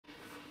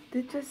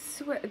Dit was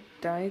so 'n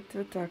date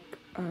wat ek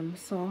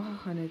saam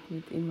gegaan het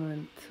met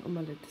iemand om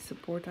hulle te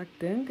support. Ek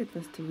dink dit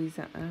was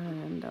Theresa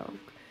Ann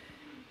dalk.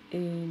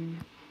 En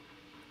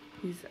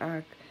hier's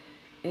ek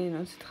en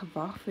ons het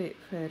gewag vir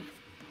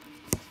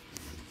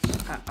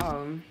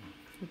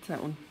wat sy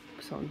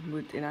ons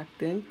ontmoet en ek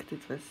dink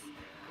dit was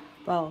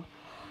wel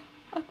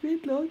ek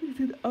weet later is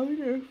dit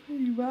ouder vir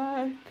die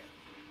werk.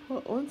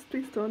 Maar ons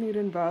twee staan hier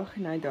in wag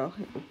en hy daag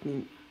nie op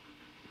nie.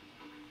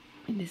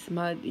 En dis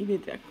maar, jy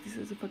weet, dis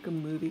asof ek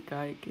 'n movie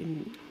kyk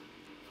en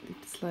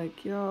it's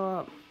like,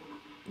 ja,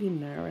 die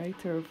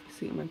narrator of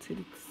so iemand sê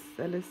dit,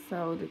 hulle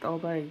sou dit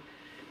albei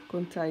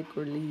kon take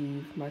or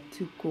leave, maar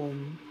toe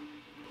kom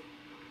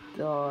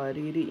daar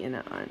hierdie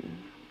ene aan.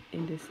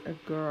 En dis 'n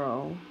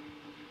girl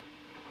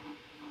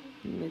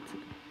met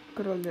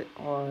krulle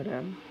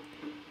hare.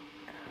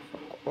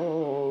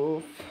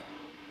 Of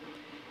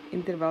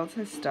en terwyl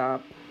sy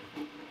stap,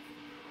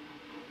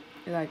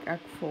 like ek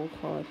volg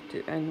haar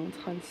toe en ons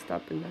gaan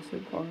stap en dis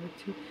 'n bar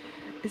toe.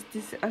 Is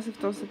dis asof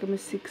daar so 'n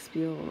musiek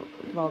speel,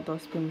 wel daar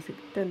speel musiek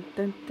tin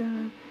tin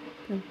tin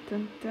tin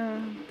tin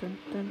tin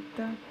tin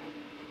tin.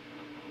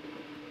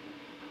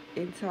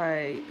 En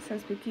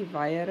sy's bietjie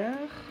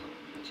weierig,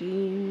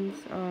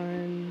 jeans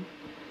aan.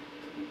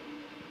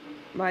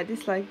 Maar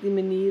dis like die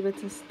manier wat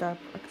sy stap,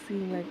 ek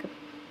sien like 'n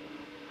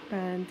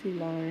panty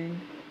line.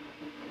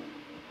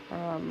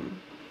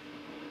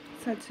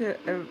 Sy het so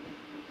 'n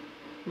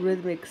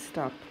rhythmic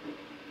stap,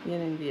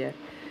 heen en weer.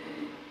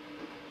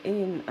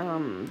 En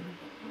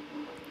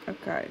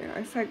okay,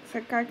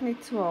 sy kyk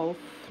net so half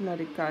na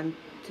die kant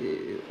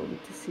toe om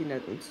te sien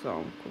dat ons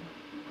saamkom.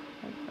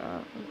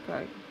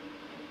 Okay.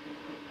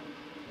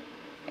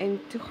 En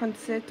toe gaan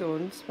sit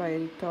ons by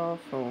die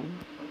tafel.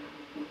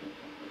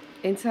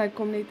 En sy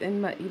kom net in,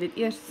 maar jy weet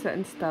eers sy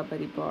instap by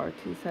die bar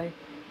toe, sy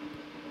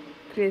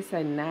kry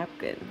sy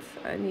napkins.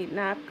 I need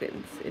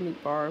napkins. En die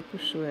bar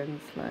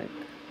persoon's like,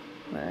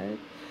 what?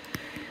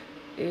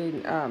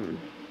 En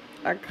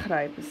ek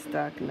gryp 'n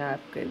stuk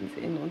napkins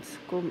en ons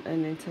kom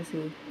in en sy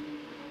sê,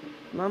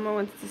 Mama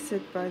wants to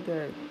sit by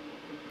the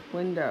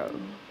window.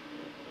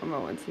 Mama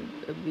wants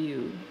a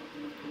view.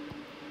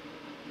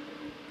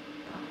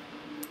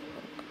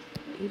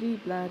 Hierdie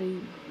bloody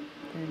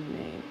ding,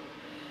 nee.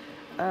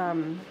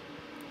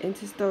 En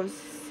sy staan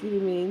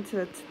hierdie mense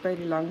wat sit by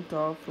die lang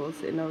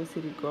tafels en nou is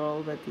hierdie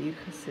girl wat hier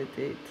gesit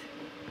het.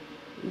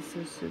 Hier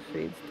so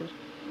venster.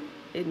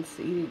 En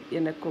hierdie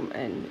ene kom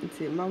in en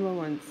sê, Mama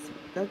wants,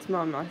 that's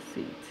Mama's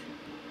seat.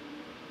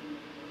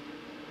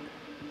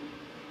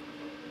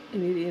 En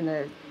hierdie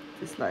ene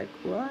is like,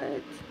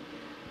 what?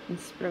 En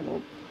spring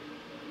op.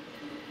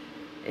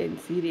 En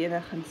hierdie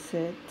ene gaan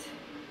sit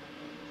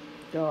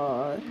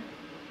daar.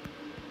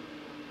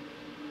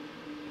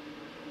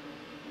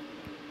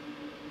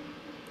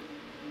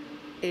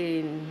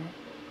 En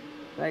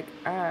like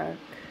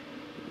ek,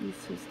 die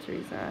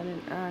susters aan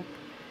en ek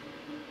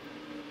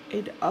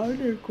en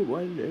ouder kom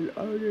aan en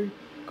ouder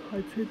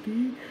gaan sit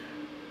hier.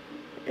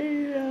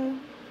 En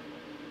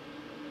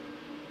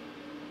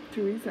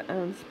Theresa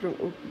Ann spring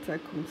op en sy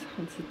kom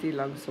gaan sit hier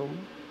langsom.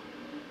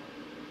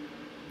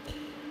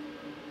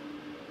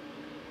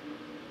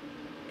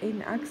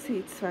 En ek sê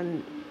iets van,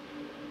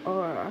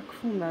 ek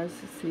voel nou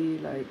so sê,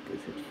 like,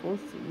 is it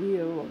fourth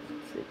wheel of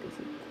is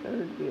it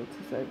third wheel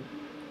to say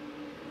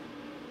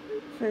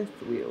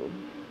fifth wheel.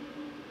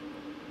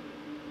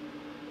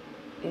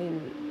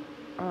 En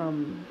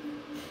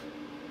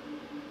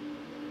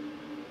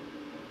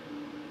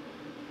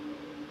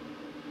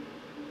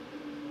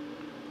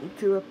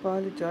to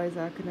apologize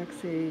ek en ek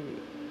sê,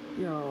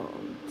 ja,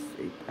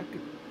 ek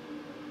het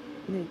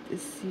net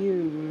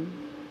assume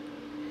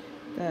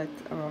dat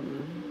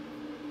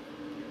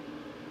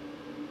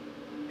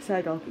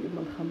sy dalk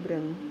iemand gaan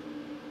bring,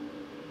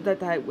 dat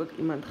hy ook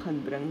iemand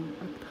gaan bring.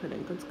 Ek het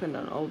gedink ons kan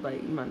dan albei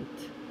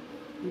iemand,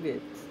 jy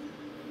weet,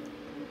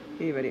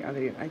 wat die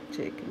ander een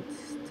uitcheck en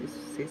toe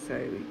sê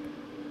sy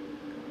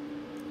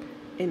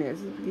en is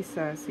het die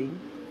sassy.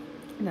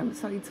 En dan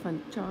was daar iets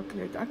van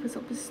chocolate. Ek was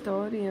op 'n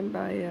stadium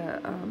by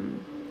 'n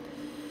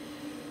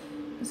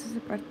dis is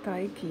 'n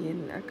partytjie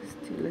en ek is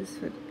toe lus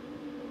vir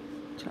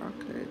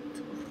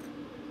chocolate.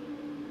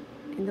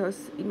 En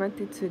daar's iemand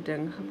het so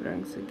ding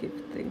gebring, so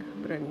gift ding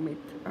gebring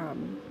met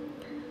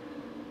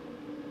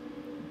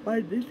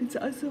maar dit is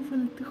asof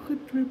hulle te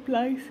goed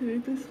replace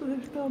het. Dit is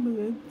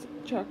verstamel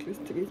chocolates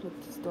te wees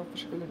met daar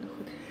verskillende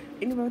goed.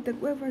 En wat ek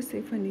ook wou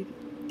sê van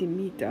die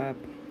meet-up,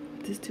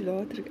 het is toe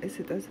later is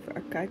dit asof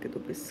ek kyk het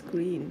op 'n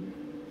screen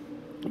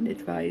en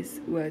dit wys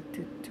hoe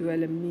toe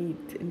hulle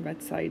meet en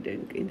wat sy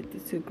dink en dit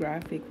is so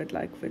graphic wat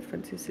like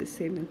van so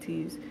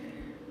 70s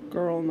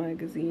girl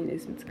magazine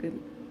is met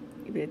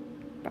jy weet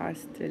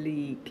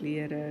pastellie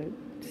klere,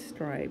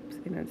 stripes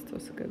en dan is daar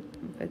so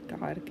wit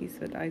haartjies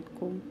wat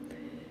uitkom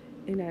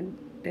en dan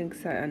dink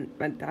sy aan,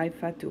 want hy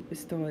vat op 'n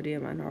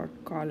stadium aan haar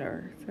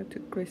collar, sy het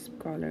 'n crisp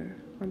collar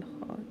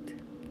aangehad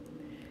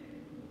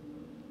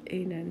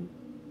en dan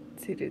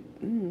sê dit,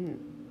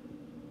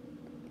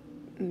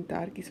 en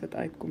daartjies wat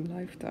uitkom,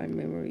 lifetime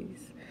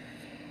memories.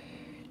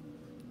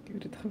 hoe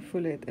dit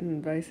gevoel het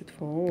en wys dit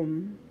vir hom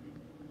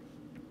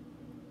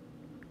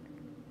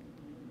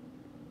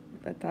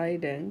wat hy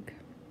dink.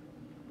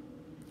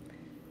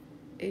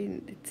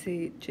 En dit sê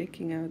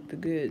checking out the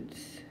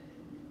goods.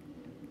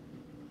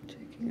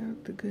 Checking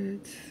out the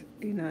goods.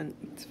 En dan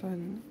iets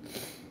van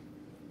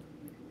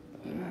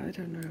I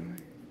don't know.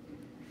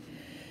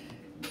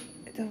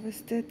 Daar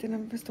was dit en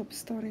dan was op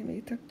stadium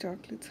het ek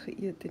chocolates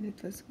geëet en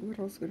dit was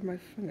oral oor my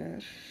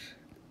vingers.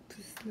 Het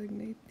is like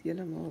net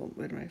helemaal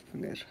oor my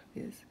vingers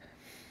gewees.